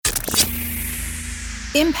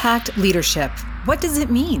Impact leadership. What does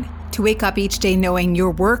it mean to wake up each day knowing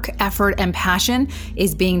your work, effort, and passion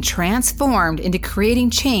is being transformed into creating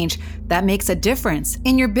change that makes a difference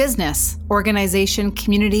in your business, organization,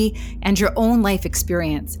 community, and your own life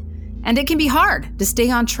experience? And it can be hard to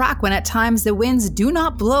stay on track when at times the winds do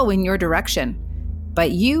not blow in your direction.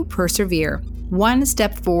 But you persevere, one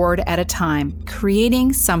step forward at a time,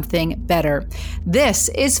 creating something better. This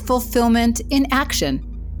is fulfillment in action.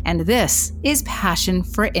 And this is Passion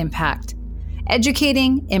for Impact.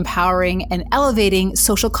 Educating, empowering, and elevating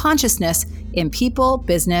social consciousness in people,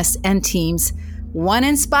 business, and teams, one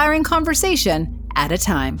inspiring conversation at a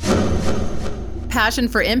time. Passion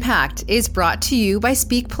for Impact is brought to you by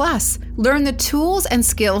Speak Plus. Learn the tools and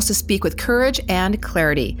skills to speak with courage and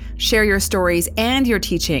clarity. Share your stories and your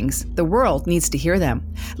teachings. The world needs to hear them.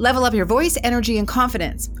 Level up your voice, energy, and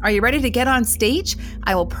confidence. Are you ready to get on stage?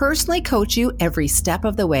 I will personally coach you every step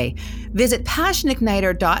of the way. Visit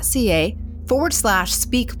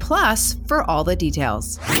passionigniter.ca/Speak Plus for all the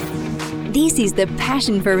details. This is the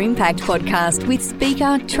Passion for Impact podcast with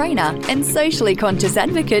speaker, trainer, and socially conscious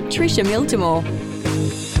advocate Tricia Miltimore.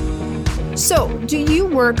 So, do you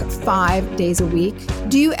work 5 days a week?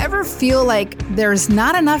 Do you ever feel like there's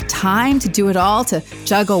not enough time to do it all, to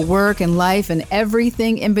juggle work and life and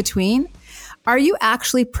everything in between? Are you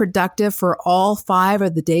actually productive for all 5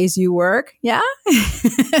 of the days you work? Yeah?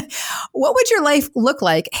 What would your life look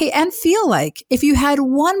like, and feel like if you had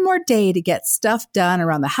one more day to get stuff done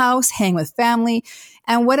around the house, hang with family,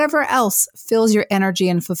 and whatever else fills your energy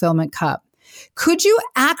and fulfillment cup? Could you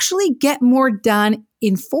actually get more done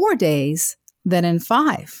in 4 days than in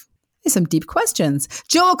 5? Some deep questions.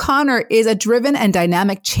 Joe O'Connor is a driven and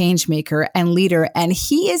dynamic change maker and leader, and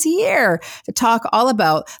he is here to talk all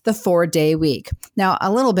about the 4-day week. Now,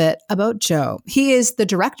 a little bit about Joe. He is the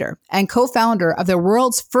director and co-founder of the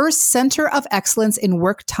world's first Center of Excellence in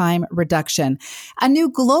Work Time Reduction, a new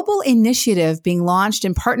global initiative being launched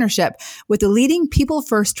in partnership with the leading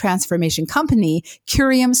people-first transformation company,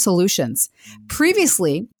 Curium Solutions.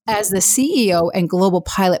 Previously, as the CEO and global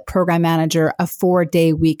pilot program manager of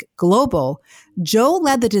 4-Day Week Global, Joe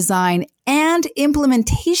led the design and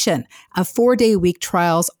implementation of 4-Day Week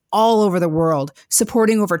trials all over the world,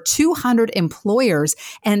 supporting over 200 employers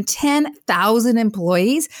and 10,000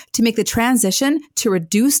 employees to make the transition to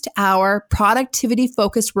reduced hour,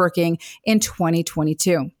 productivity-focused working in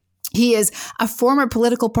 2022. He is a former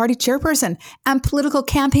political party chairperson and political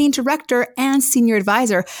campaign director and senior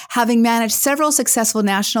advisor, having managed several successful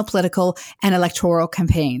national political and electoral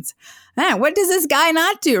campaigns. Man, what does this guy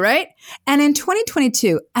not do, right? And in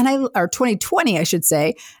 2020, I should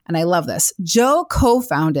say, and I love this, Joe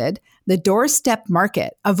co-founded the Doorstep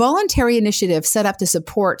Market, a voluntary initiative set up to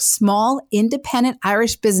support small, independent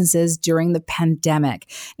Irish businesses during the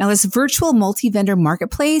pandemic. Now, this virtual multi-vendor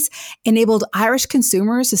marketplace enabled Irish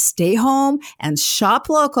consumers to stay home and shop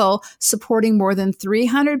local, supporting more than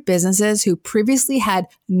 300 businesses who previously had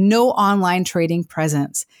no online trading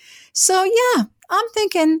presence. So yeah, I'm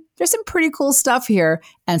thinking there's some pretty cool stuff here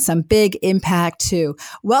and some big impact too.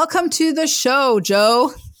 Welcome to the show,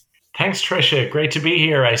 Joe. Thanks, Tricia. Great to be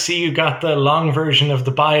here. I see you got the long version of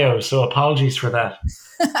the bio, so apologies for that.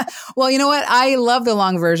 Well, you know what? I love the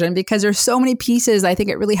long version because there's so many pieces. I think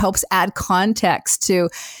it really helps add context to,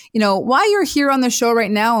 why you're here on the show right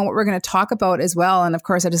now and what we're going to talk about as well. And of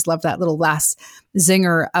course, I just love that little last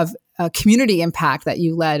zinger of community impact that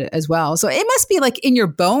you led as well. So it must be like in your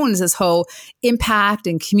bones, this whole impact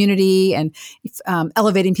and community and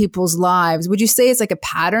elevating people's lives. Would you say it's like a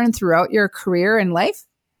pattern throughout your career and life?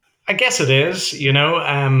 I guess it is.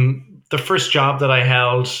 The first job that I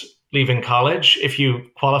held leaving college, if you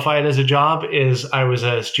qualify it as a job, is I was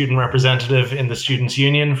a student representative in the Students'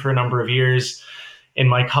 Union for a number of years in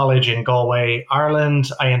my college in Galway,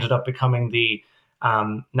 Ireland. I ended up becoming the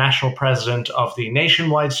national president of the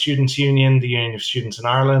nationwide Students' Union, the Union of Students in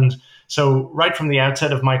Ireland. So right from the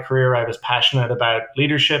outset of my career, I was passionate about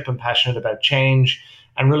leadership and passionate about change,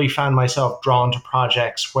 and really found myself drawn to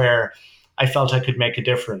projects where I felt I could make a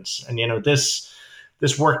difference. And,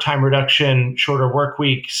 this work time reduction, shorter work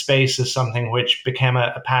week space is something which became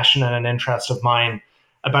a passion and an interest of mine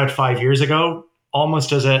about 5 years ago,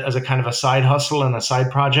 almost as a kind of a side hustle and a side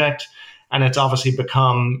project. And it's obviously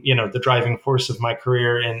become, the driving force of my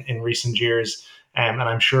career in recent years. And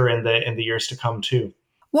I'm sure in the years to come too.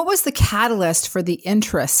 What was the catalyst for the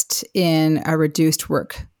interest in a reduced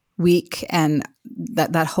work week and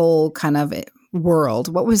that whole kind of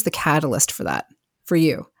world? What was the catalyst for that for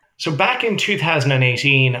you? So back in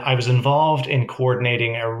 2018, I was involved in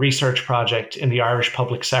coordinating a research project in the Irish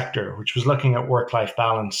public sector, which was looking at work-life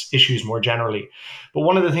balance issues more generally. But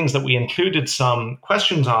one of the things that we included some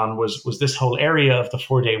questions on was this whole area of the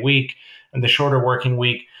 4-day week and the shorter working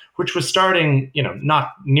week, which was starting,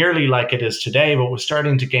 not nearly like it is today, but was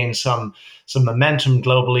starting to gain some momentum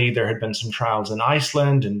globally. There had been some trials in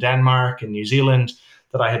Iceland, in Denmark, in New Zealand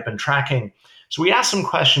that I had been tracking. So we asked some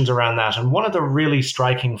questions around that. And one of the really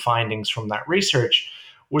striking findings from that research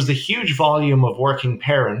was the huge volume of working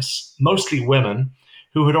parents, mostly women,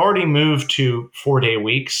 who had already moved to 4-day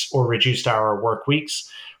weeks or reduced hour work weeks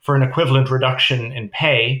for an equivalent reduction in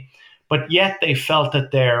pay. But yet they felt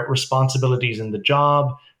that their responsibilities in the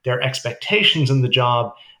job, their expectations in the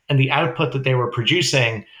job, and the output that they were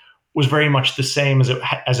producing was very much the same as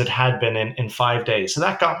it had been in 5 days. So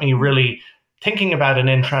that got me really thinking about and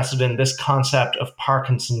interested in this concept of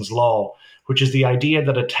Parkinson's law, which is the idea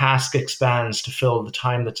that a task expands to fill the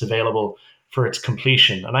time that's available for its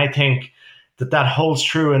completion. And I think that holds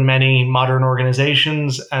true in many modern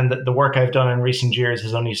organizations, and that the work I've done in recent years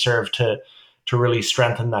has only served to really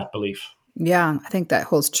strengthen that belief. Yeah, I think that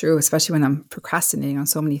holds true, especially when I'm procrastinating on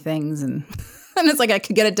so many things. And it's like I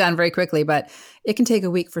could get it done very quickly, but it can take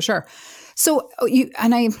a week for sure. So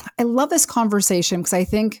I love this conversation because I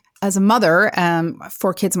think as a mother,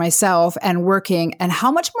 4 kids myself and working, and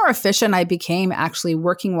how much more efficient I became actually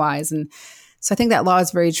working wise. And so I think that law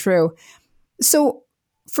is very true. So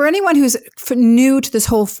for anyone who's new to this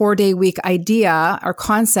whole 4-day week idea or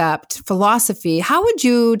concept, philosophy, how would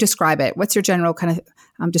you describe it? What's your general kind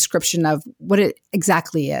of description of what it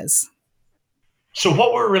exactly is? So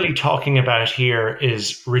what we're really talking about here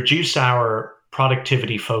is reduced hour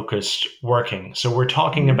productivity focused working. So we're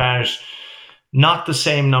talking about not the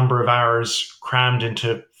same number of hours crammed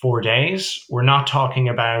into 4 days. We're not talking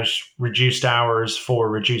about reduced hours for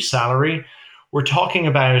reduced salary. We're talking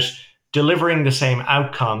about delivering the same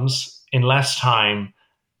outcomes in less time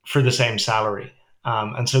for the same salary.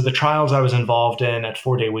 And so the trials I was involved in at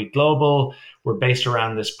 4-day week global were based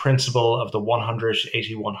around this principle of the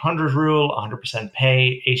 100-80-100 rule: 100%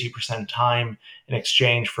 pay, 80% time in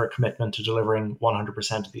exchange for a commitment to delivering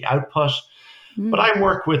 100% of the output. But I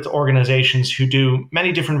work with organizations who do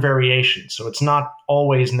many different variations. So it's not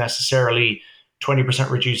always necessarily 20%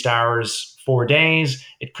 reduced hours, 4 days.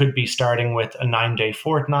 It could be starting with a 9-day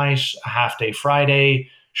fortnight, a half-day Friday,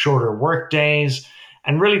 shorter work days.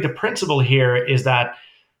 And really the principle here is that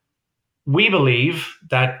we believe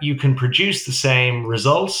that you can produce the same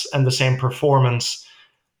results and the same performance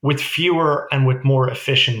with fewer and with more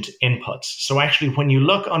efficient inputs. So actually, when you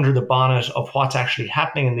look under the bonnet of what's actually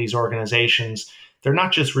happening in these organizations, they're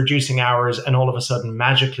not just reducing hours and all of a sudden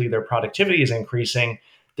magically their productivity is increasing.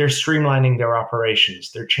 They're streamlining their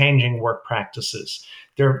operations. They're changing work practices.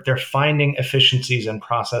 They're finding efficiencies and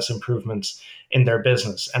process improvements in their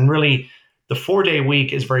business. And really, the 4-day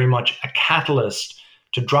week is very much a catalyst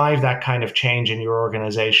to drive that kind of change in your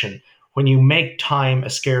organization. When you make time a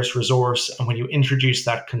scarce resource and when you introduce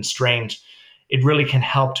that constraint, it really can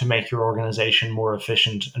help to make your organization more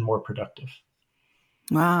efficient and more productive.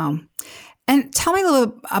 Wow. And tell me a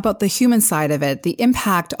little about the human side of it, the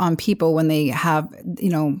impact on people when they have,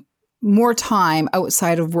 more time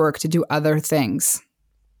outside of work to do other things.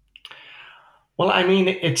 Well, I mean,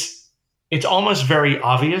 it's almost very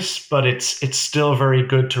obvious, but it's still very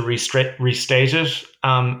good to restate it.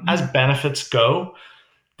 As benefits go,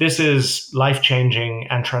 this is life-changing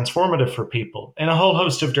and transformative for people in a whole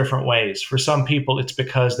host of different ways. For some people, it's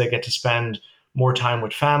because they get to spend more time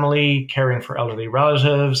with family, caring for elderly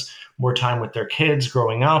relatives, more time with their kids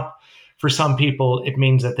growing up. For some people, it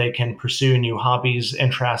means that they can pursue new hobbies,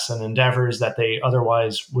 interests, and endeavors that they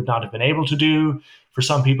otherwise would not have been able to do. For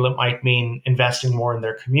some people, it might mean investing more in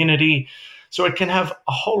their community. So it can have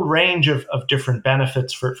a whole range of different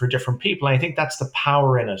benefits for different people. And I think that's the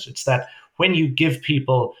power in it. It's that when you give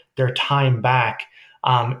people their time back,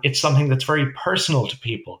 it's something that's very personal to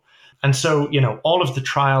people. And so, all of the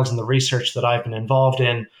trials and the research that I've been involved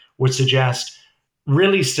in would suggest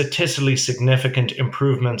really statistically significant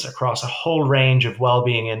improvements across a whole range of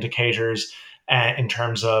well-being indicators in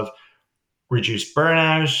terms of reduced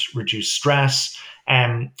burnout, reduced stress,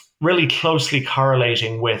 and really closely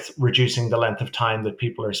correlating with reducing the length of time that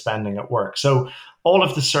people are spending at work. So all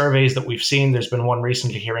of the surveys that we've seen, there's been one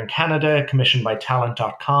recently here in Canada, commissioned by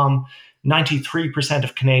Talent.com. 93%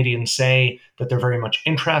 of Canadians say that they're very much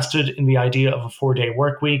interested in the idea of a 4-day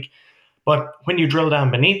work week. But when you drill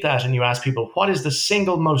down beneath that and you ask people, what is the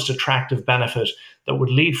single most attractive benefit that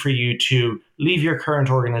would lead for you to leave your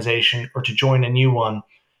current organization or to join a new one?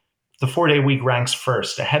 the 4-day week ranks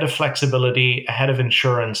first, ahead of flexibility, ahead of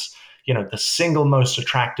insurance, the single most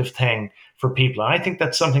attractive thing for people. And I think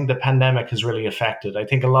that's something the pandemic has really affected. I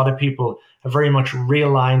think a lot of people have very much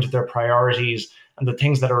realigned their priorities and the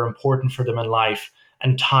things that are important for them in life.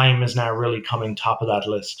 And time is now really coming top of that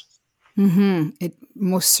list. Mm-hmm. It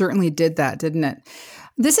most certainly did that, didn't it?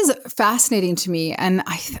 This is fascinating to me, and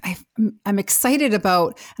I'm excited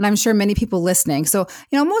about, and I'm sure many people listening. So,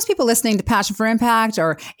 most people listening to Passion for Impact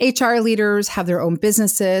are HR leaders, have their own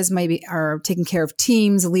businesses, maybe are taking care of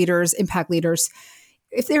teams, leaders, impact leaders.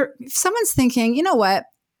 If someone's thinking, you know what,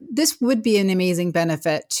 this would be an amazing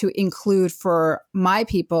benefit to include for my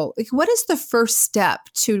people, like, what is the first step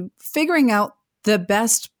to figuring out the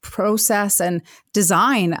best process and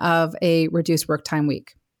design of a reduced work time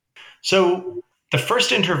week? So the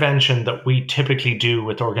first intervention that we typically do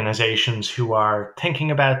with organizations who are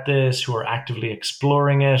thinking about this, who are actively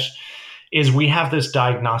exploring it, is we have this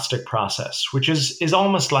diagnostic process, which is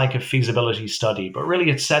almost like a feasibility study, but really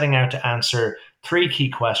it's setting out to answer 3 key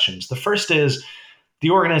questions. The first is the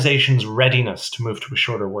organization's readiness to move to a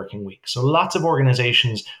shorter working week. So lots of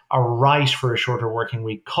organizations are right for a shorter working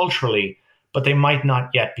week culturally, but they might not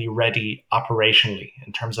yet be ready operationally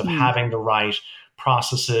in terms of having the right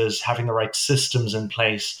processes, having the right systems in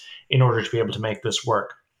place in order to be able to make this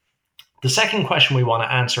work. The second question we want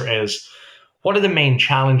to answer is, what are the main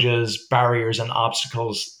challenges, barriers, and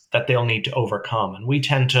obstacles that they'll need to overcome? And we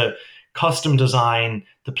tend to custom design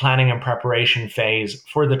the planning and preparation phase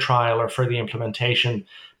for the trial or for the implementation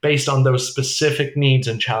based on those specific needs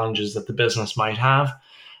and challenges that the business might have.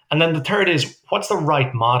 And then the third is, what's the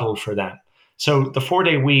right model for them? So the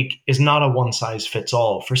 4-day week is not a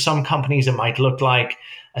one-size-fits-all. For some companies, it might look like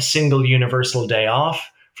a single universal day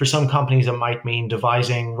off. For some companies, it might mean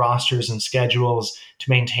devising rosters and schedules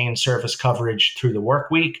to maintain service coverage through the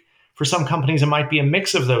work week. For some companies, it might be a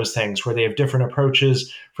mix of those things where they have different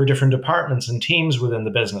approaches for different departments and teams within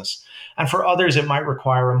the business. And for others, it might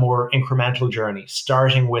require a more incremental journey,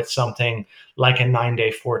 starting with something like a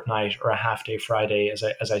 9-day fortnight or a half-day Friday,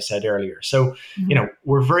 as I said earlier. So,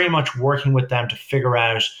 we're very much working with them to figure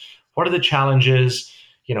out what are the challenges,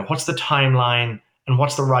 what's the timeline, and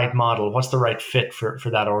what's the right model, what's the right fit for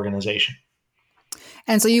that organization.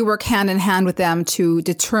 And so you work hand in hand with them to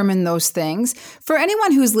determine those things. For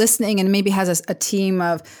anyone who's listening and maybe has a team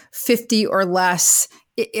of 50 or less,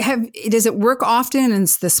 does it work often in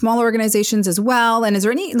the smaller organizations as well? And is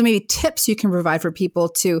there any maybe tips you can provide for people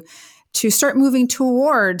to start moving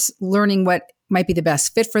towards learning what might be the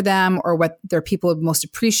best fit for them or what their people would most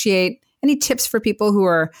appreciate? Any tips for people who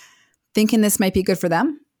are thinking this might be good for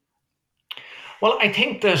them? Well, I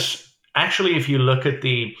think that actually, if you look at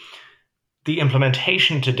the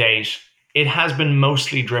implementation to date, it has been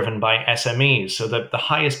mostly driven by SMEs. So the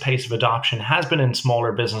highest pace of adoption has been in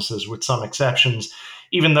smaller businesses with some exceptions,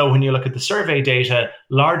 even though when you look at the survey data,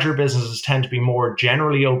 larger businesses tend to be more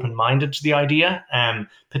generally open-minded to the idea,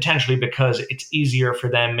 potentially because it's easier for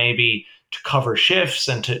them maybe to cover shifts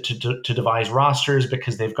and to devise rosters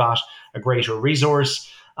because they've got a greater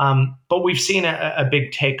resource. But we've seen a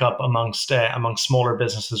big take-up amongst smaller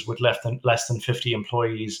businesses with less than 50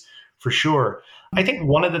 employees, for sure. I think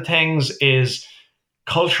one of the things is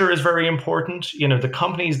culture is very important. The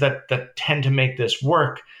companies that tend to make this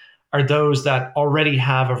work are those that already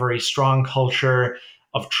have a very strong culture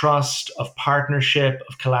of trust, of partnership,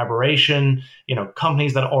 of collaboration.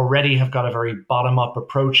 Companies that already have got a very bottom-up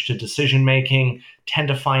approach to decision-making tend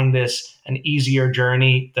to find this an easier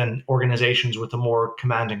journey than organizations with a more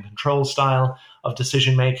command and control style of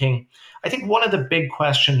decision-making. I think one of the big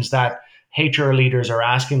questions that HR leaders are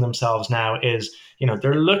asking themselves now is,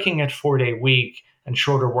 they're looking at 4-day week and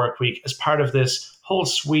shorter work week as part of this whole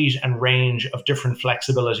suite and range of different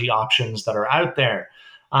flexibility options that are out there.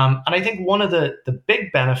 And I think one of the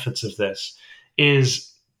big benefits of this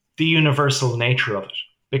is the universal nature of it,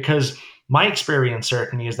 because my experience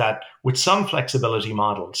certainly is that with some flexibility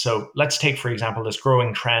models, so let's take, for example, this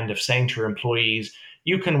growing trend of saying to your employees,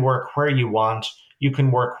 you can work where you want, you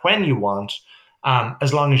can work when you want,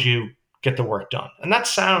 as long as you get the work done. And that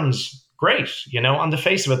sounds great. On the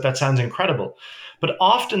face of it, that sounds incredible. But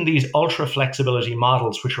often these ultra flexibility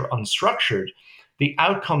models, which are unstructured, the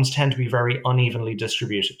outcomes tend to be very unevenly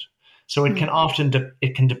distributed. So it can often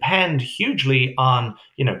it can depend hugely on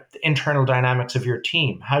the internal dynamics of your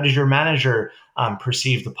team. How does your manager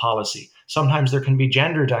perceive the policy? Sometimes there can be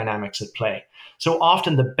gender dynamics at play. So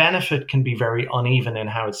often the benefit can be very uneven in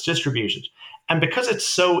how it's distributed. And because it's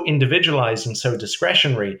so individualized and so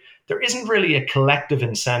discretionary, there isn't really a collective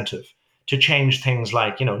incentive to change things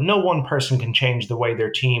like, no one person can change the way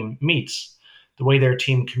their team meets, the way their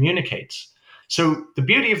team communicates. So the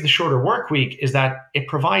beauty of the shorter work week is that it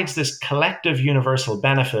provides this collective universal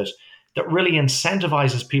benefit that really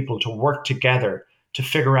incentivizes people to work together to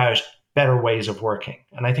figure out better ways of working.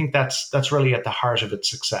 And I think that's really at the heart of its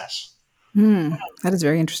success. That is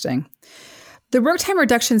very interesting. The Work Time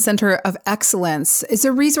Reduction Center of Excellence, is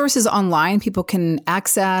there resources online people can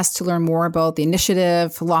access to learn more about the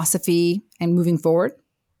initiative, philosophy, and moving forward?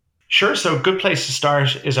 Sure. So a good place to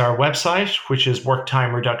start is our website, which is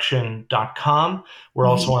worktimereduction.com. We're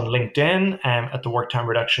also on LinkedIn at the Work Time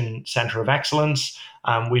Reduction Center of Excellence.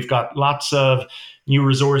 We've got lots of new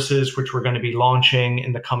resources, which we're going to be launching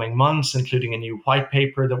in the coming months, including a new white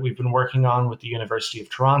paper that we've been working on with the University of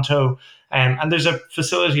Toronto. And there's a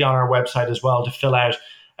facility on our website as well to fill out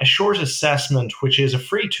a short assessment, which is a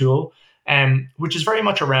free tool, which is very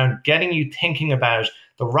much around getting you thinking about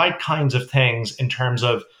the right kinds of things in terms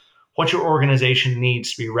of what your organization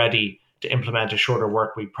needs to be ready to implement a shorter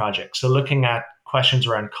work week project. So looking at questions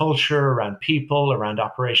around culture, around people, around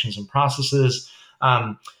operations and processes,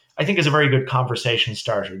 I think is a very good conversation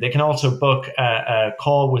starter. They can also book a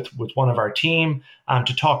call with one of our team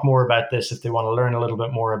to talk more about this if they want to learn a little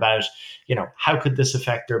bit more about, how could this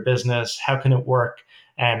affect their business? How can it work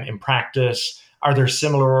in practice? Are there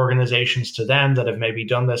similar organizations to them that have maybe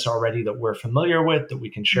done this already that we're familiar with, that we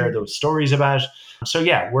can share those stories about? So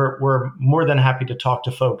yeah, we're more than happy to talk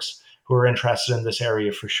to folks who are interested in this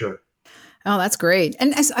area for sure. Oh, that's great.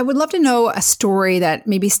 And I would love to know a story that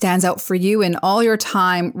maybe stands out for you in all your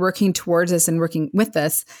time working towards this and working with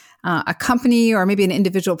this, a company or maybe an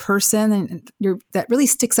individual person that really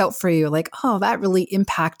sticks out for you. Like, oh, that really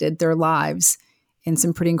impacted their lives in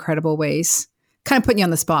some pretty incredible ways. Kind of putting you on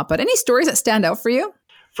the spot, but any stories that stand out for you?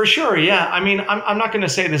 For sure, yeah. I mean, I'm not going to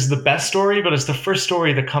say this is the best story, but it's the first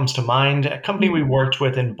story that comes to mind. A company we worked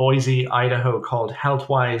with in Boise, Idaho called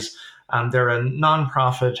HealthWise. They're a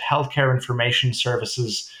nonprofit healthcare information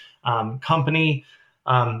services company.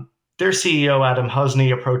 Their CEO, Adam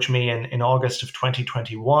Husney, approached me in August of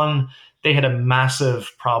 2021. They had a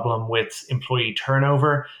massive problem with employee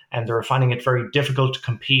turnover, and they were finding it very difficult to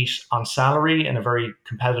compete on salary in a very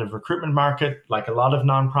competitive recruitment market, like a lot of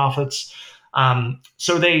nonprofits.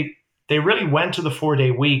 So they really went to the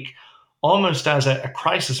 4-day week almost as a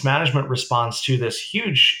crisis management response to this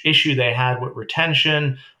huge issue they had with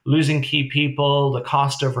retention, losing key people, the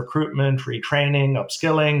cost of recruitment, retraining,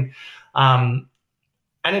 upskilling.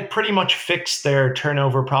 And it pretty much fixed their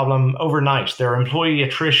turnover problem overnight. Their employee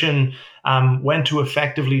attrition went to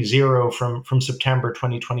effectively zero from September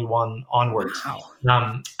 2021 onwards.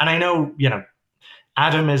 Wow. And I know,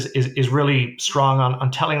 Adam is really strong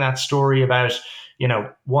on telling that story about,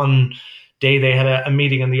 one day they had a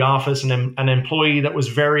meeting in the office and an employee that was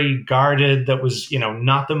very guarded, that was,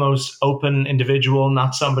 not the most open individual,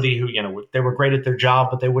 not somebody who, they were great at their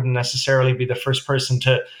job, but they wouldn't necessarily be the first person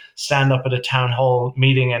to stand up at a town hall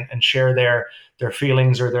meeting and share their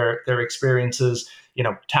feelings or their experiences,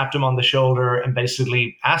 tapped him on the shoulder and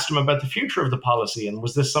basically asked him about the future of the policy. And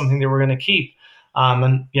was this something they were going to keep?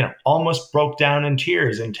 And almost broke down in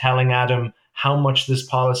tears in telling Adam how much this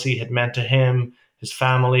policy had meant to him, his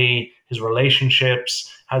family, his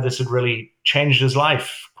relationships, how this had really changed his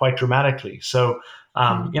life quite dramatically. So,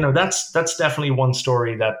 that's definitely one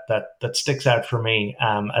story that sticks out for me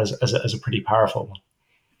as a pretty powerful one.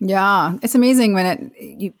 Yeah, it's amazing when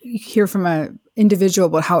you hear from an individual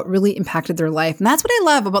about how it really impacted their life. And that's what I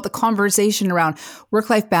love about the conversation around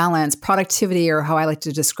work-life balance, productivity, or how I like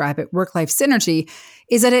to describe it, work-life synergy,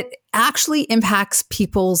 is that it actually impacts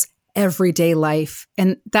people's everyday life.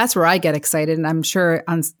 And that's where I get excited. And I'm sure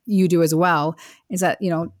you do as well, is that,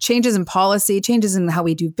 changes in policy, changes in how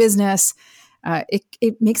we do business,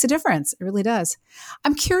 it makes a difference. It really does.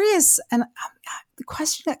 I'm curious, and the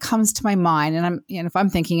question that comes to my mind, and if I'm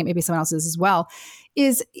thinking it, maybe someone else is as well,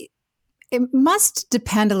 is it must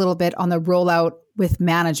depend a little bit on the rollout with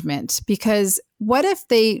management, because what if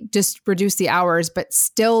they just reduce the hours, but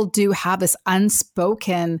still do have this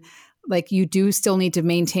unspoken, like you do still need to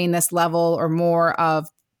maintain this level or more of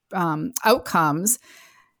outcomes.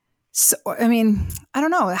 So, I mean, I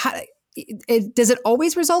don't know. Does it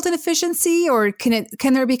always result in efficiency, or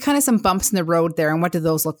can there be kind of some bumps in the road there? And what do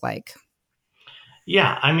those look like?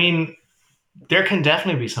 Yeah, I mean, there can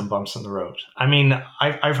definitely be some bumps in the road. I mean,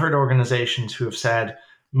 I've heard organizations who have said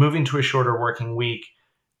moving to a shorter working week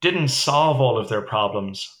didn't solve all of their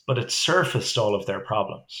problems, but it surfaced all of their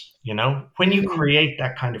problems. When you create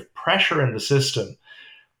that kind of pressure in the system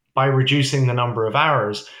by reducing the number of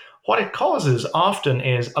hours, what it causes often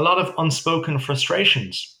is a lot of unspoken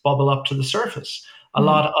frustrations bubble up to the surface. A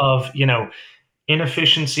lot of,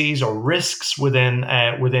 inefficiencies or risks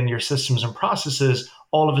within your systems and processes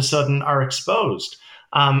all of a sudden are exposed.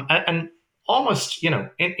 And almost,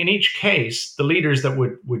 in each case, the leaders that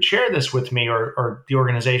would share this with me, or the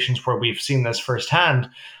organizations where we've seen this firsthand,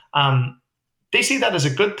 they see that as a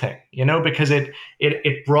good thing, because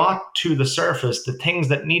it brought to the surface the things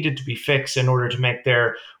that needed to be fixed in order to make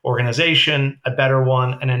their organization a better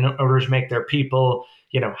one, and in order to make their people,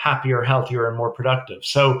 happier, healthier, and more productive.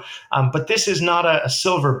 So, but this is not a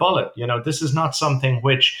silver bullet. This is not something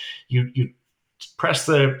which you press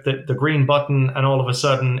the green button and all of a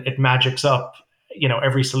sudden it magics up,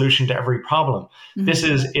 every solution to every problem. Mm-hmm. This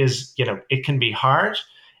is it can be hard.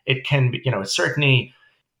 It can be, it certainly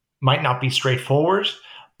might not be straightforward,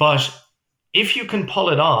 but if you can pull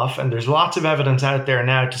it off, and there's lots of evidence out there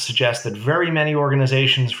now to suggest that very many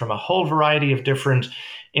organizations from a whole variety of different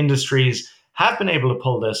industries have been able to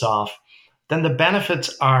pull this off, then the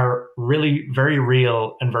benefits are really very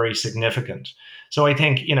real and very significant. So I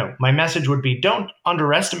think, my message would be, don't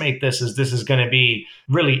underestimate this as this is going to be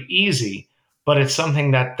really easy, but it's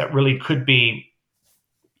something that really could be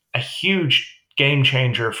a huge game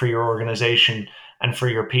changer for your organization and for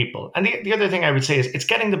your people. And the other thing I would say is it's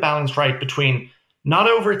getting the balance right between not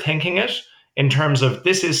overthinking it in terms of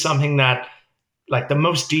this is something that, like, the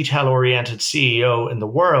most detail-oriented CEO in the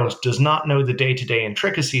world does not know the day-to-day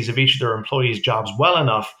intricacies of each of their employees' jobs well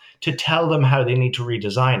enough to tell them how they need to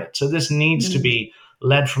redesign it. So this needs to be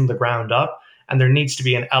led from the ground up, and there needs to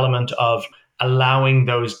be an element of allowing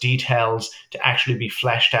those details to actually be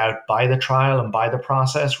fleshed out by the trial and by the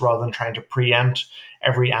process, rather than trying to preempt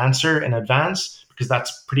every answer in advance, because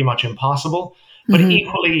that's pretty much impossible. But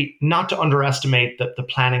equally, not to underestimate the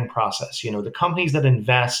planning process. The companies that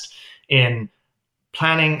invest in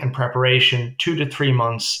planning and preparation 2 to 3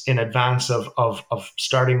 months in advance of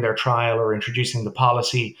starting their trial or introducing the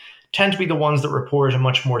policy tend to be the ones that report a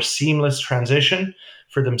much more seamless transition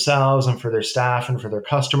for themselves and for their staff and for their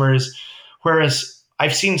customers. Whereas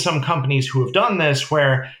I've seen some companies who have done this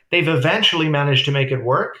where they've eventually managed to make it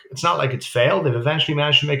work. It's not like it's failed. They've eventually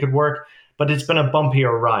managed to make it work, but it's been a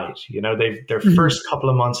bumpier ride. Their first couple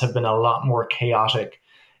of months have been a lot more chaotic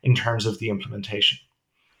in terms of the implementation.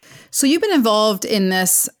 So you've been involved in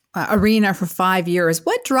this arena for 5 years.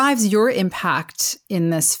 What drives your impact in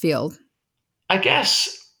this field? I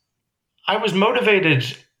guess I was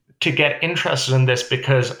motivated to get interested in this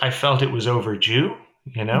because I felt it was overdue.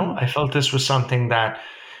 I felt this was something that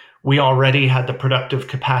we already had the productive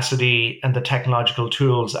capacity and the technological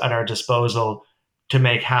tools at our disposal to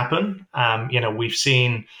make happen. We've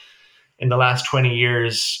seen in the last 20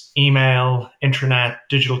 years, email, internet,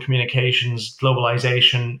 digital communications,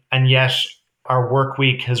 globalization, and yet our work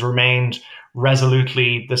week has remained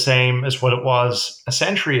resolutely the same as what it was a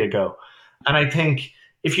century ago. And I think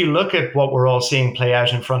if you look at what we're all seeing play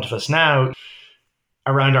out in front of us now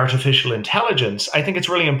around artificial intelligence, I think it's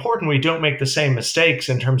really important we don't make the same mistakes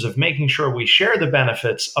in terms of making sure we share the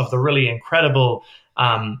benefits of the really incredible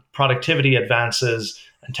productivity advances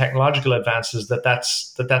and technological advances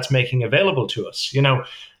that's making available to us.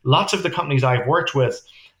 Lots of the companies I've worked with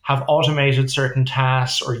have automated certain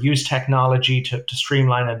tasks or used technology to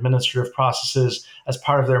streamline administrative processes as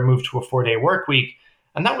part of their move to a 4-day work week.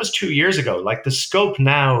 And that was 2 years ago. Like, the scope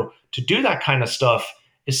now to do that kind of stuff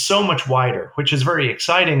is so much wider, which is very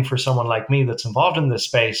exciting for someone like me that's involved in this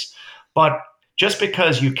space. But just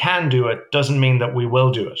because you can do it doesn't mean that we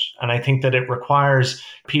will do it. And I think that it requires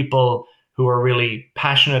people who are really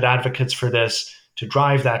passionate advocates for this to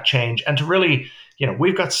drive that change and to really,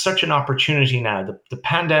 we've got such an opportunity now. The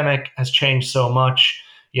pandemic has changed so much.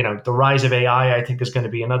 The rise of AI, I think, is going to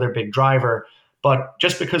be another big driver. But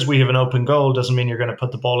just because we have an open goal doesn't mean you're going to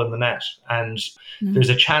put the ball in the net. And there's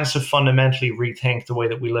a chance to fundamentally rethink the way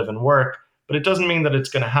that we live and work. But it doesn't mean that it's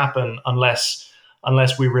going to happen unless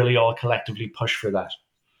we really all collectively push for that.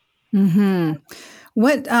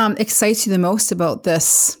 What excites you the most about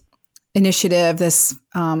this initiative, this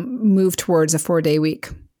move towards a 4-day week?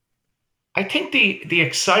 I think the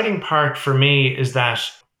exciting part for me is that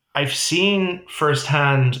I've seen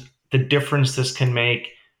firsthand the difference this can make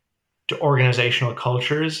to organizational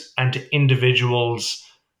cultures and to individuals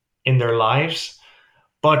in their lives.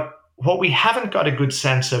 But what we haven't got a good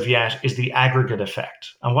sense of yet is the aggregate effect.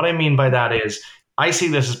 And what I mean by that is, I see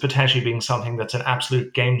this as potentially being something that's an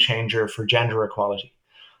absolute game changer for gender equality.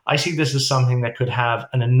 I see this as something that could have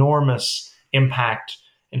an enormous impact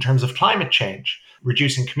in terms of climate change,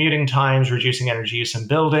 reducing commuting times, reducing energy use in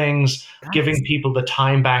buildings, giving people the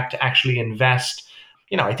time back to actually invest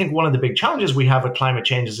I think one of the big challenges we have with climate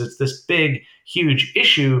change is it's this big, huge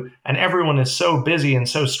issue, and everyone is so busy and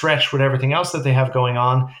so stretched with everything else that they have going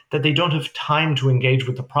on that they don't have time to engage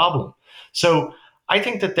with the problem. So I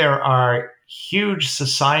think that there are huge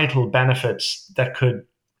societal benefits that could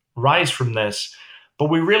rise from this, but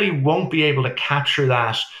we really won't be able to capture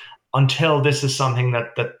that until this is something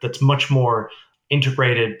that's much more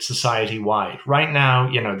integrated society-wide. Right now,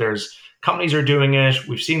 there's companies are doing it.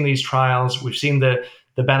 We've seen these trials. We've seen the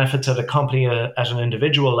benefits at a company at an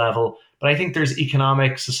individual level. But I think there's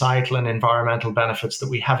economic, societal, and environmental benefits that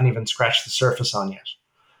we haven't even scratched the surface on yet.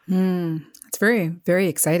 It's very, very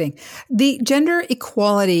exciting. The gender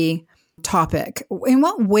equality topic, in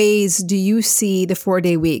what ways do you see the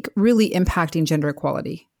 4-day week really impacting gender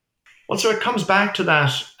equality? Well, so it comes back to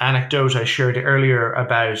that anecdote I shared earlier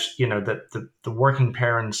about, the working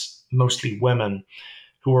parents, mostly women,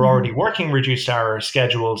 who are already working reduced hour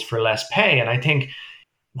schedules for less pay. And I think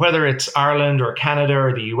whether it's Ireland or Canada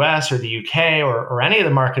or the US or the UK or any of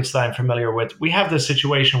the markets that I'm familiar with, we have this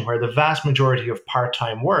situation where the vast majority of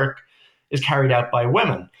part-time work is carried out by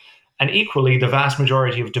women. And equally, the vast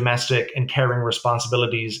majority of domestic and caring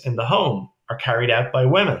responsibilities in the home are carried out by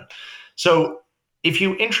women. So if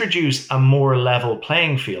you introduce a more level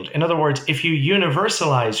playing field, in other words, if you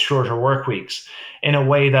universalize shorter work weeks in a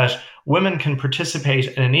way that women can participate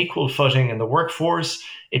in an equal footing in the workforce,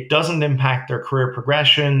 it doesn't impact their career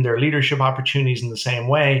progression, their leadership opportunities in the same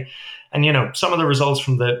way. And, some of the results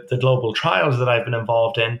from the global trials that I've been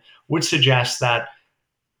involved in would suggest that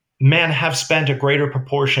men have spent a greater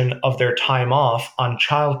proportion of their time off on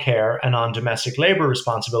childcare and on domestic labor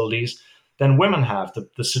responsibilities than women have.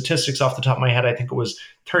 The statistics off the top of my head, I think it was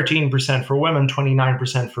 13% for women,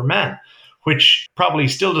 29% for men, which probably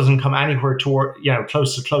still doesn't come anywhere toward,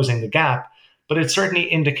 close to closing the gap, but it certainly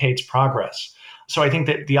indicates progress. So I think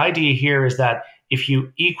that the idea here is that if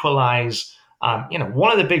you equalize,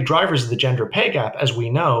 one of the big drivers of the gender pay gap, as we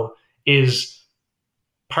know, is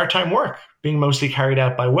part-time work being mostly carried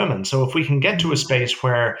out by women. So if we can get to a space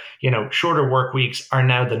where, shorter work weeks are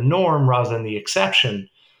now the norm rather than the exception,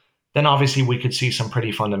 then obviously we could see some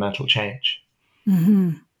pretty fundamental change.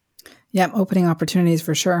 Mm-hmm. Yeah, opening opportunities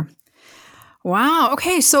for sure. Wow.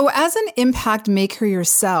 Okay. So as an impact maker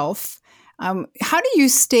yourself, how do you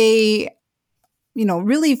stay,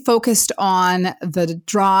 really focused on the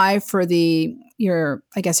drive for your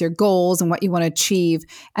goals and what you want to achieve,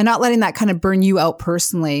 and not letting that kind of burn you out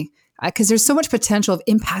personally? Because there's so much potential of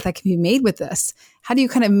impact that can be made with this. How do you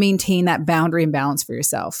kind of maintain that boundary and balance for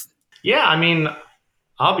yourself? Yeah, I mean,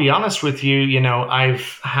 I'll be honest with you,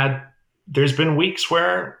 there's been weeks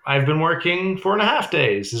where I've been working 4.5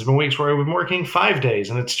 days. There's been weeks where I've been working 5 days.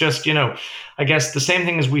 And it's just, I guess the same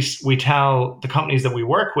thing as we tell the companies that we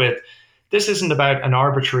work with, this isn't about an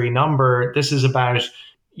arbitrary number. This is about,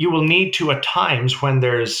 you will need to at times when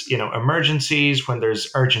there's, emergencies, when there's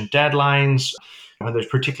urgent deadlines, when there's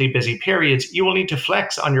particularly busy periods, you will need to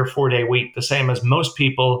flex on your 4-day week, the same as most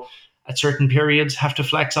people at certain periods have to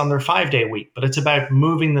flex on their 5-day week. But it's about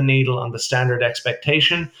moving the needle on the standard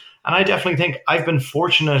expectation. And I definitely think I've been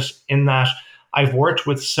fortunate in that I've worked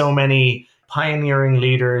with so many pioneering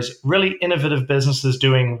leaders, really innovative businesses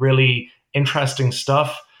doing really interesting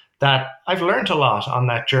stuff, that I've learned a lot on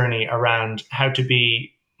that journey around how to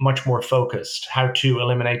be much more focused, how to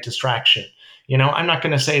eliminate distraction. I'm not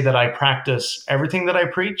going to say that I practice everything that I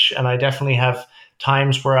preach, and I definitely have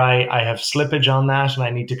times where I have slippage on that and I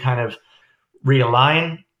need to kind of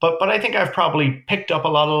realign. But I think I've probably picked up a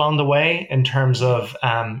lot along the way in terms of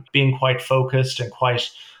being quite focused and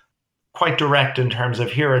quite direct in terms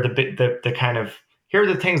of here are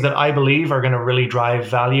the things that I believe are going to really drive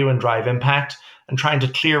value and drive impact, and trying to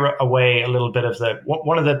clear away a little bit of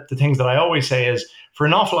one of the things that I always say is, for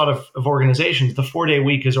an awful lot of organizations, the 4-day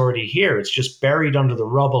week is already here. It's just buried under the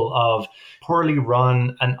rubble of poorly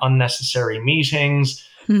run and unnecessary meetings,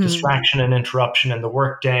 distraction and interruption in the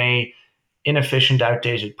workday, inefficient,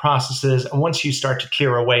 outdated processes. And once you start to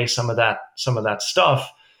clear away some of that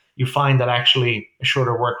stuff, you find that actually a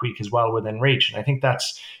shorter work week is well within reach. And I think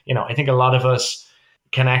that's, I think a lot of us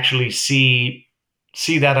can actually see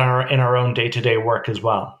that in our own day-to-day work as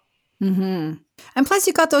well. Mm-hmm. And plus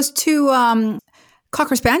you got those two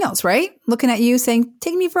Cocker Spaniels, right? Looking at you saying,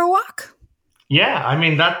 take me for a walk. Yeah. I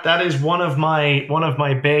mean, that is one of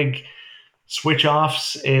my big switch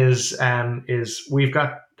offs is we've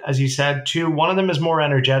got, as you said, two. One of them is more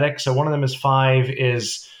energetic. So one of them is 5,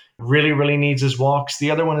 is really, really needs his walks. The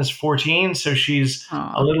other one is 14. So she's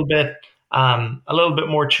a little bit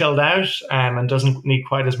more chilled out and doesn't need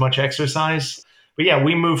quite as much exercise. But yeah,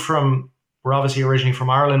 we're obviously originally from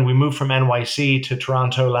Ireland. We moved from NYC to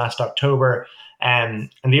Toronto last October. And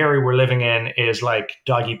the area we're living in is like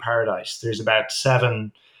doggy paradise. There's about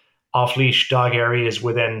 7 off-leash dog areas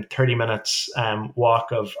within 30 minutes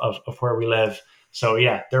walk of where we live. So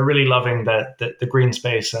yeah, they're really loving the green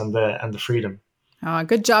space and the freedom. Oh,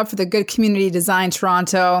 good job for the good community design,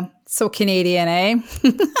 Toronto. So Canadian, eh?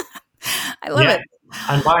 I love it.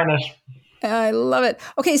 I'm buying it. I love it.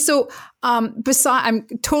 Okay, so I'm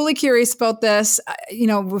totally curious about this.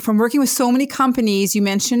 From working with so many companies, you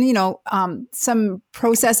mentioned, some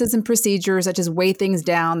processes and procedures that just weigh things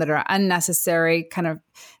down that are unnecessary, kind of,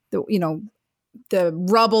 the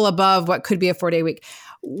rubble above what could be a 4-day week.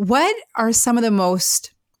 What are some of the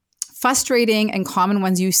most frustrating and common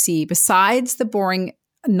ones you see besides the boring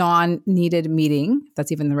non-needed meeting?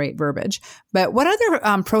 That's even the right verbiage. But what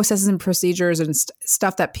other processes and procedures and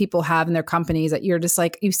stuff that people have in their companies that you're just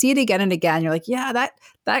like, you see it again and again, you're like, yeah,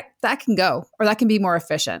 that can go, or that can be more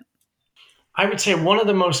efficient? I would say one of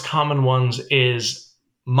the most common ones is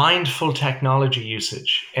mindful technology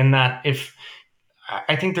usage, in that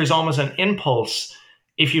I think there's almost an impulse,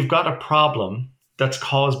 if you've got a problem that's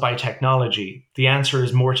caused by technology, the answer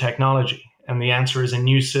is more technology. And the answer is a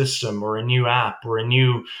new system or a new app or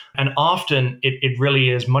and often it really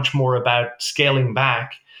is much more about scaling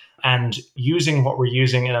back and using what we're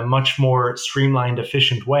using in a much more streamlined,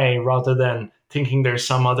 efficient way, rather than thinking there's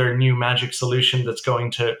some other new magic solution that's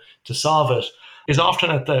going to solve it, is often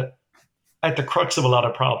at the crux of a lot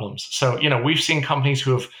of problems. So, we've seen companies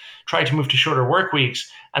who have tried to move to shorter work weeks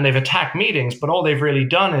and they've attacked meetings, but all they've really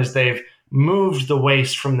done is they've moved the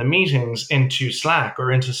waste from the meetings into Slack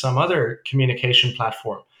or into some other communication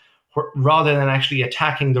platform, rather than actually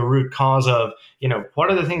attacking the root cause of, what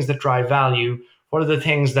are the things that drive value? What are the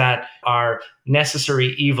things that are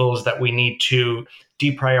necessary evils that we need to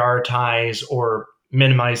deprioritize or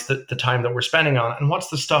minimize the time that we're spending on? And what's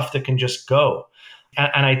the stuff that can just go?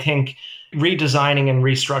 And I think redesigning and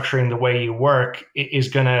restructuring the way you work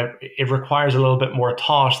it requires a little bit more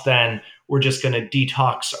thought than we're just going to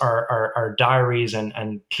detox our diaries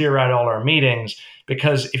and clear out all our meetings.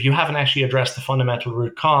 Because if you haven't actually addressed the fundamental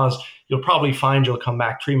root cause, you'll probably find you'll come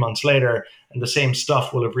back 3 months later and the same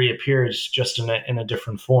stuff will have reappeared, just in a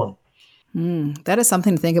different form. That is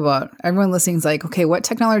something to think about. Everyone listening is like, okay, what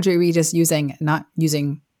technology are we just using, not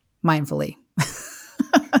using mindfully?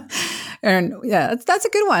 And yeah, that's a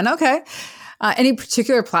good one. Okay. Any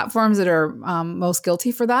particular platforms that are most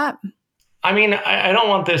guilty for that? I mean, I don't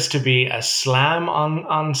want this to be a slam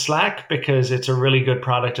on Slack, because it's a really good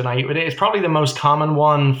product, and it's probably the most common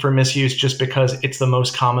one for misuse just because it's the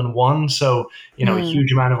most common one. So, a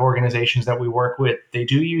huge amount of organizations that we work with, they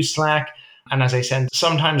do use Slack. And as I said,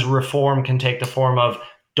 sometimes reform can take the form of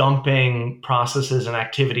dumping processes and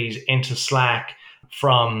activities into Slack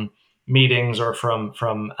from meetings or from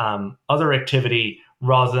other activity,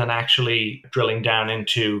 rather than actually drilling down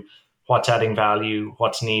into what's adding value,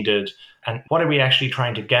 what's needed, and what are we actually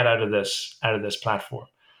trying to get out of this platform.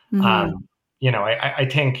 Mm-hmm. I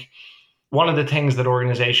think one of the things that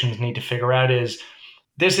organizations need to figure out is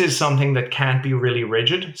this is something that can't be really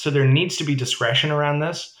rigid. So there needs to be discretion around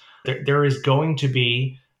this. There is going to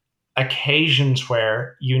be occasions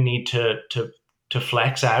where you need to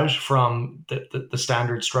flex out from the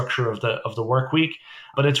standard structure of the work week.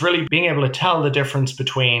 But it's really being able to tell the difference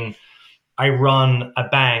between, I run a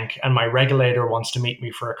bank and my regulator wants to meet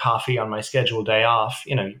me for a coffee on my scheduled day off.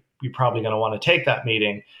 You're probably going to want to take that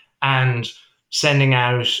meeting, and sending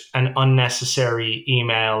out an unnecessary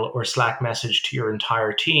email or Slack message to your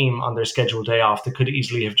entire team on their scheduled day off that could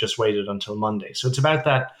easily have just waited until Monday. So it's about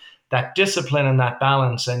that discipline and that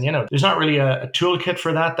balance. And, there's not really a toolkit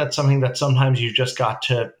for that. That's something that sometimes you've just got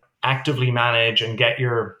to actively manage and get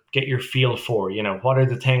your feel for. What are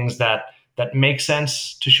the things that make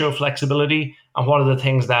sense to show flexibility, and what are the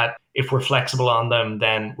things that, if we're flexible on them,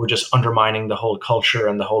 then we're just undermining the whole culture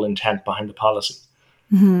and the whole intent behind the policy.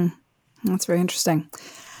 Mm-hmm. That's very interesting.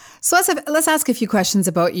 So let's ask a few questions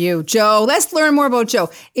about you, Joe. Let's learn more about Joe.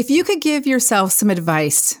 If you could give yourself some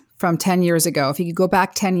advice from 10 years ago, if you could go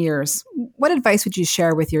back 10 years, what advice would you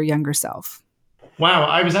share with your younger self? Wow,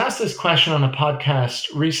 I was asked this question on a podcast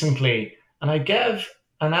recently, and I gave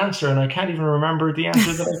an answer, and I can't even remember the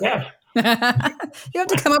answer that I gave. You have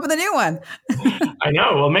to come up with a new one. I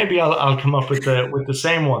know. Well, maybe I'll come up with the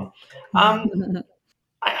same one.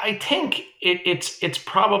 I think it's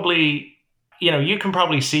probably, you can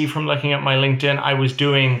probably see from looking at my LinkedIn, I was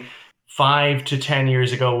doing 5 to 10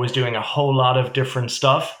 years ago, was doing a whole lot of different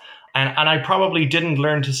stuff. And I probably didn't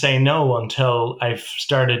learn to say no until I've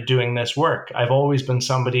started doing this work. I've always been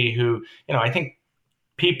somebody who, I think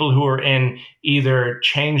people who are in either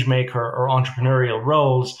change maker or entrepreneurial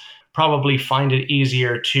roles probably find it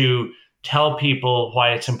easier to tell people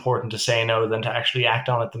why it's important to say no than to actually act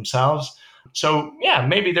on it themselves. So yeah,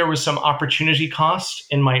 maybe there was some opportunity cost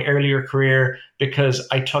in my earlier career because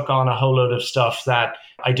I took on a whole load of stuff that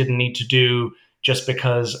I didn't need to do just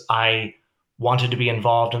because I wanted to be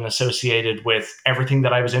involved and associated with everything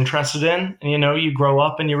that I was interested in. And, you grow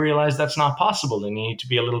up and you realize that's not possible and you need to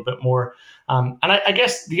be a little bit more. And I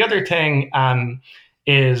guess the other thing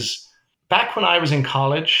is back when I was in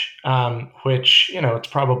college, which, it's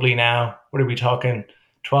probably now, what are we talking,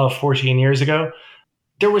 12, 14 years ago,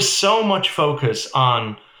 there was so much focus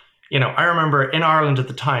on, I remember in Ireland at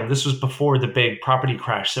the time, this was before the big property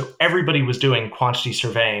crash. So everybody was doing quantity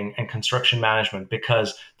surveying and construction management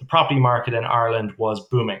because the property market in Ireland was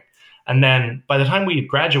booming. And then by the time we had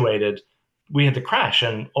graduated, we had the crash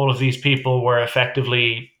and all of these people were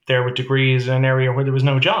effectively there with degrees in an area where there was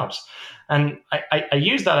no jobs. And I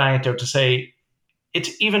use that anecdote to say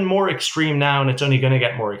it's even more extreme now and it's only going to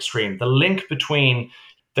get more extreme. The link between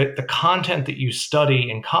the content that you study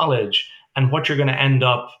in college and what you're going to end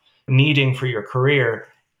up needing for your career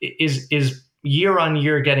is year on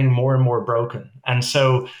year getting more and more broken. And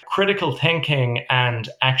so critical thinking and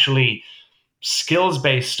actually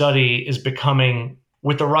skills-based study is becoming,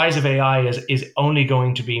 with the rise of AI, is only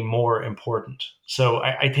going to be more important. So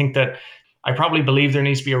I think that I probably believe there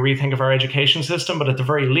needs to be a rethink of our education system, but at the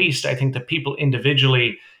very least, I think that people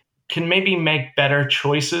individually can maybe make better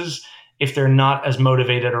choices if they're not as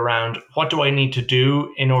motivated around what do I need to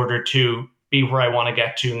do in order to be where I want to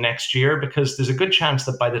get to next year, because there's a good chance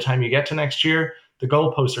that by the time you get to next year, the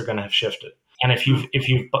goalposts are going to have shifted. And if you've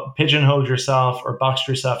pigeonholed yourself or boxed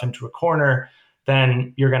yourself into a corner,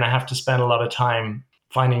 then you're going to have to spend a lot of time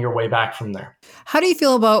finding your way back from there. How do you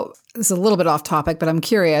feel about, this is a little bit off topic, but I'm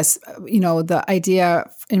curious, the idea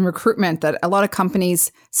in recruitment that a lot of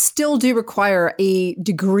companies still do require a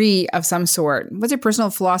degree of some sort. What's your personal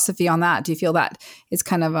philosophy on that? Do you feel that it's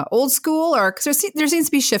kind of old school, or because there seems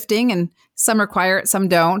to be shifting and some require it, some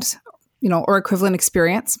don't, or equivalent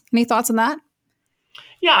experience? Any thoughts on that?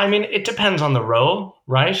 Yeah, I mean, it depends on the role,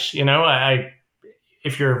 right?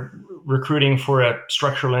 If you're recruiting for a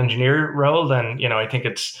structural engineer role, then I think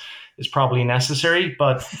it's probably necessary.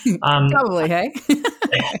 But probably, hey.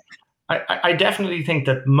 I definitely think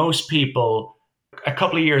that most people, a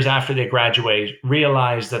couple of years after they graduate,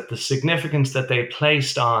 realize that the significance that they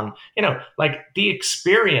placed on, the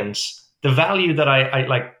experience, the value that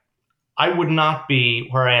I would not be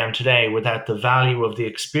where I am today without the value of the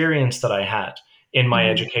experience that I had in my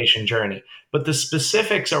education journey. But the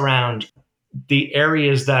specifics around the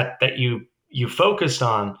areas that you focused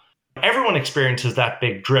on, everyone experiences that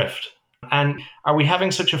big drift. And are we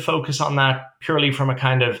having such a focus on that purely from a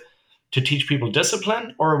kind of to teach people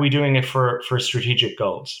discipline, or are we doing it for strategic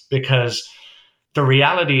goals? Because the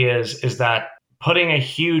reality is that putting a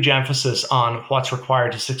huge emphasis on what's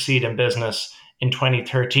required to succeed in business in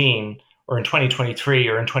 2013 or in 2023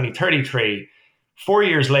 or in 2033, 4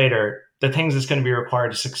 years later, the things that's going to be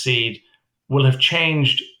required to succeed will have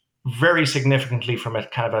changed very significantly from a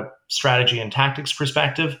kind of a strategy and tactics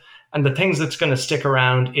perspective. And the things that's going to stick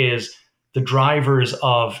around is the drivers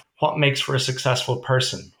of what makes for a successful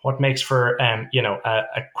person, what makes for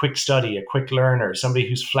a quick study, a quick learner, somebody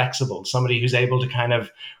who's flexible, somebody who's able to kind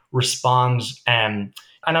of respond. And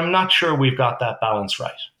I'm not sure we've got that balance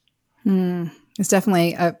right. It's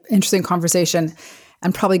definitely an interesting conversation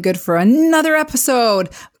and probably good for another episode.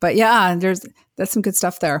 But yeah, that's some good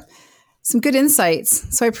stuff there. Some good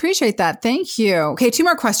insights. So I appreciate that. Thank you. Okay, 2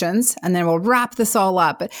 more questions and then we'll wrap this all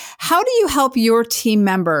up. But how do you help your team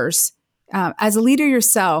members as a leader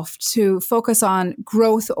yourself to focus on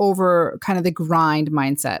growth over kind of the grind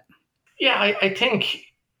mindset? Yeah, I think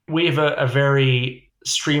we have a very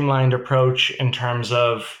streamlined approach in terms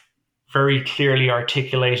of very clearly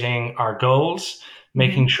articulating our goals,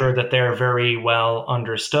 making sure that they're very well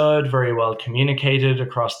understood, very well communicated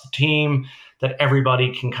across the team, that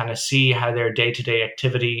everybody can kind of see how their day-to-day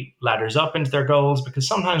activity ladders up into their goals. Because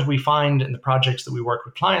sometimes we find in the projects that we work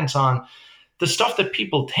with clients on, the stuff that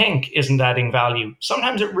people think isn't adding value,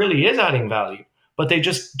 sometimes it really is adding value, but they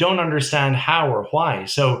just don't understand how or why.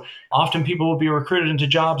 So often people will be recruited into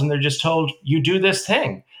jobs and they're just told, you do this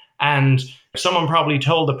thing. And someone probably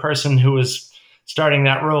told the person who was starting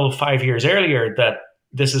that role 5 years earlier that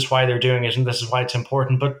this is why they're doing it and this is why it's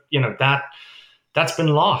important. But that's been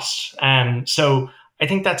lost. And so I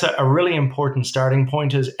think that's a really important starting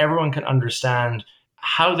point, is everyone can understand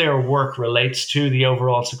how their work relates to the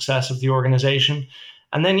overall success of the organization.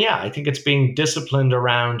 And then, I think it's being disciplined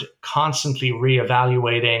around constantly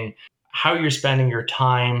reevaluating how you're spending your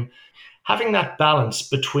time, having that balance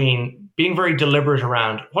between being very deliberate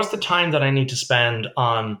around what's the time that I need to spend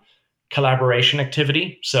on collaboration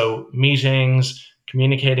activity? So meetings,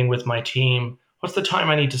 communicating with my team. What's the time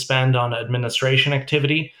I need to spend on administration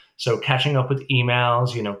activity? So catching up with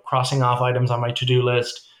emails, crossing off items on my to-do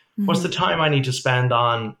list. Mm-hmm. What's the time I need to spend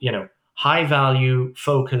on, high value,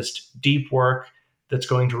 focused, deep work that's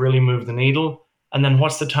going to really move the needle? And then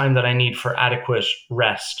what's the time that I need for adequate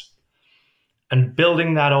rest? And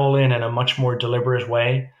building that all in a much more deliberate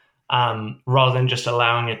way, rather than just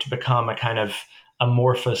allowing it to become a kind of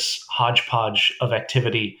amorphous hodgepodge of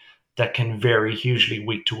activity that can vary hugely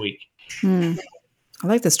week to week. I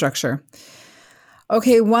like the structure.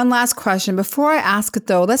 Okay, one last question. Before I ask it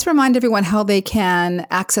though, let's remind everyone how they can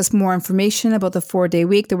access more information about the 4-day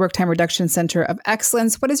week, the Work Time Reduction Center of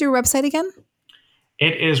Excellence. What is your website again?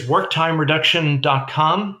 It is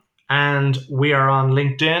worktimereduction.com, and we are on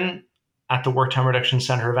LinkedIn at the Work Time Reduction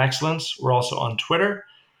Center of Excellence. We're also on Twitter,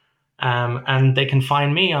 and they can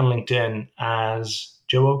find me on LinkedIn as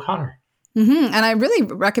Joe O'Connor. Mm-hmm. And I really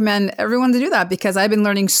recommend everyone to do that, because I've been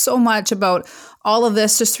learning so much about all of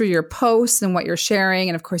this just through your posts and what you're sharing.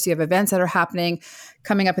 And of course, you have events that are happening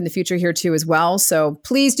coming up in the future here too as well. So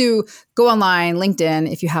please do go online, LinkedIn,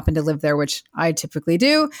 if you happen to live there, which I typically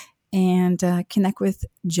do, and connect with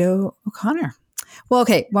Joe O'Connor. Well,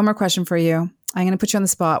 okay, one more question for you. I'm going to put you on the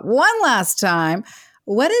spot one last time.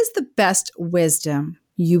 What is the best wisdom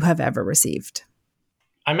you have ever received?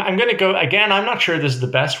 I'm going to go again. I'm not sure this is the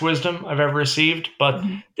best wisdom I've ever received, but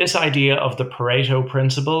this idea of the Pareto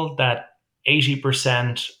principle, that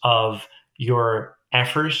 80% of your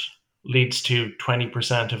effort leads to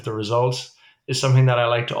 20% of the results, is something that I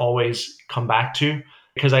like to always come back to,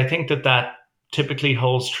 because I think that typically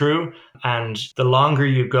holds true. And the longer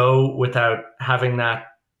you go without having that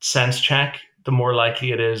sense check, the more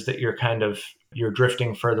likely it is that you're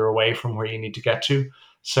drifting further away from where you need to get to.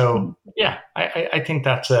 So yeah, I think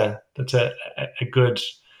that's a good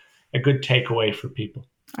takeaway for people.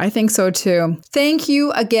 I think so too. Thank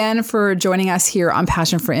you again for joining us here on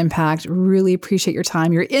Passion for Impact. Really appreciate your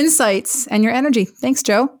time, your insights, and your energy. Thanks,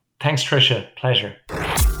 Joe. Thanks, Tricia. Pleasure.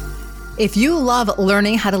 If you love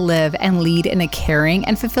learning how to live and lead in a caring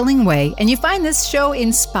and fulfilling way, and you find this show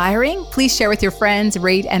inspiring, please share with your friends,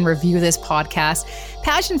 rate and review this podcast.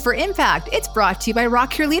 Passion for Impact, it's brought to you by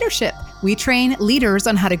Rock Your Leadership. We train leaders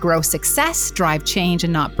on how to grow success, drive change,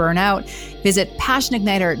 and not burn out. Visit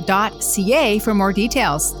passionigniter.ca for more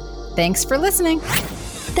details. Thanks for listening.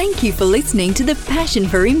 Thank you for listening to the Passion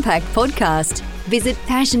for Impact podcast. Visit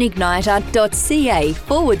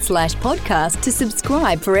passionigniter.ca/podcast to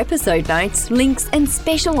subscribe for episode notes, links, and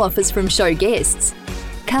special offers from show guests.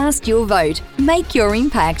 Cast your vote. Make your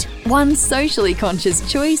impact, one socially conscious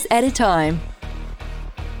choice at a time.